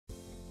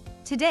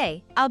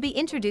Today, I'll be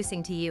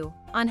introducing to you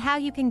on how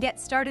you can get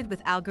started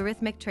with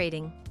algorithmic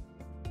trading.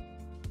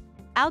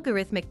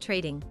 Algorithmic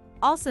trading,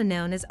 also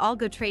known as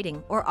algo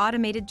trading or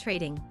automated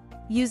trading,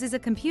 uses a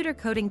computer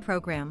coding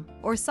program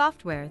or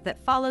software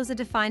that follows a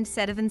defined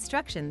set of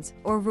instructions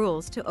or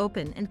rules to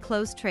open and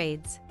close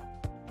trades.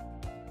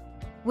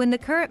 When the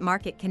current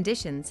market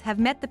conditions have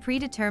met the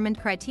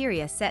predetermined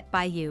criteria set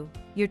by you,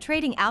 your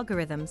trading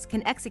algorithms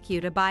can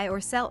execute a buy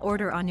or sell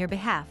order on your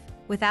behalf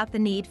without the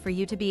need for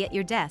you to be at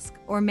your desk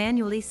or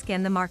manually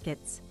scan the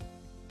markets.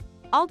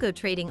 Algo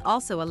trading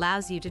also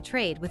allows you to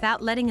trade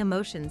without letting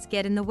emotions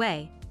get in the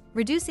way,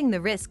 reducing the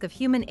risk of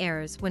human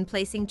errors when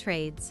placing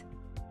trades.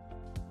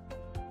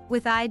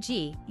 With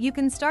IG, you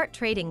can start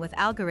trading with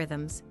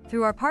algorithms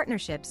through our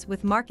partnerships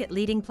with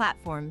market-leading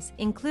platforms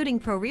including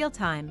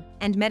ProRealTime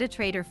and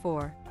MetaTrader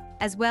 4,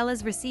 as well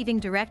as receiving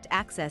direct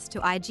access to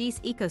IG's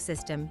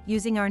ecosystem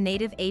using our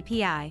native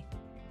API.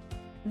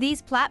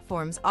 These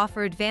platforms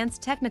offer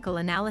advanced technical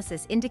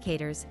analysis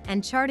indicators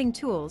and charting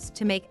tools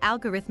to make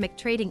algorithmic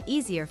trading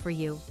easier for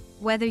you,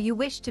 whether you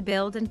wish to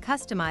build and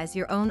customize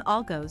your own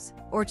algos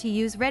or to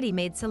use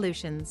ready-made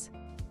solutions.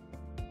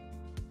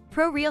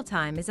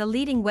 ProRealTime is a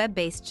leading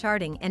web-based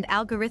charting and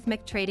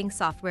algorithmic trading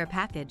software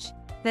package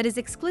that is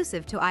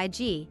exclusive to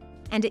IG,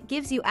 and it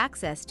gives you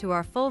access to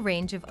our full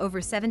range of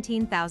over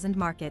 17,000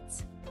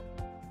 markets.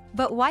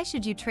 But why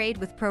should you trade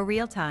with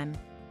ProRealTime?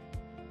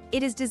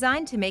 It is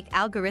designed to make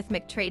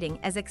algorithmic trading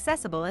as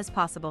accessible as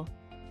possible.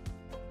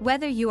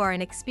 Whether you are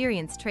an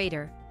experienced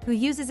trader who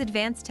uses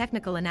advanced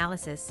technical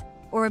analysis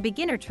or a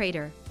beginner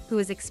trader who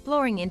is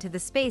exploring into the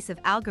space of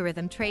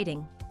algorithm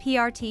trading,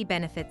 PRT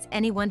benefits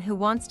anyone who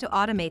wants to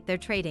automate their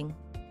trading.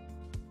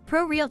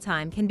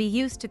 ProRealTime can be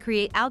used to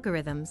create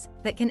algorithms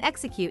that can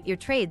execute your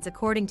trades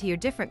according to your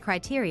different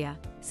criteria,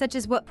 such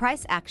as what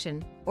price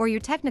action or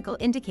your technical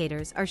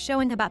indicators are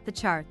showing about the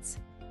charts.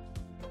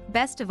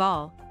 Best of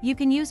all, you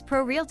can use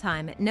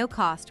ProRealTime at no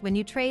cost when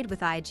you trade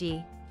with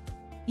IG.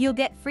 You'll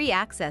get free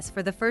access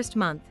for the first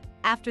month.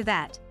 After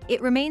that,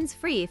 it remains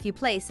free if you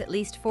place at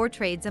least 4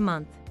 trades a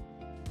month.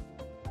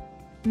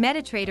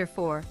 MetaTrader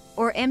 4,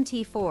 or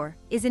MT4,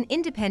 is an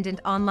independent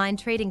online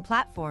trading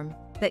platform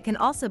that can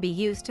also be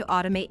used to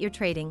automate your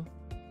trading.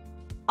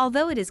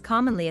 Although it is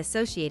commonly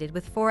associated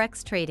with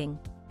Forex trading,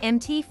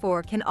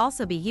 MT4 can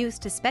also be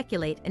used to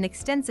speculate an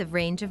extensive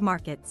range of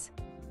markets.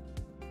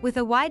 With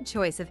a wide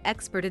choice of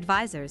expert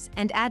advisors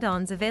and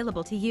add-ons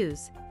available to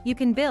use, you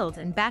can build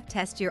and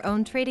backtest your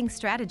own trading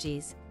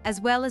strategies,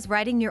 as well as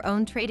writing your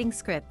own trading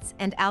scripts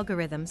and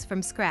algorithms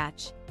from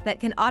scratch that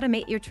can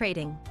automate your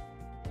trading.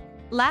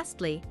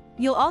 Lastly,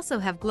 you'll also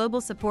have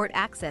global support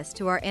access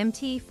to our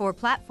MT4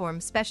 platform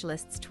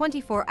specialists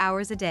 24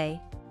 hours a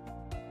day.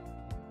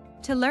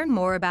 To learn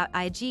more about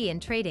IG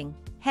and trading,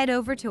 head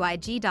over to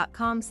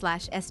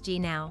ig.com/sg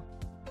now.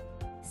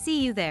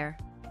 See you there.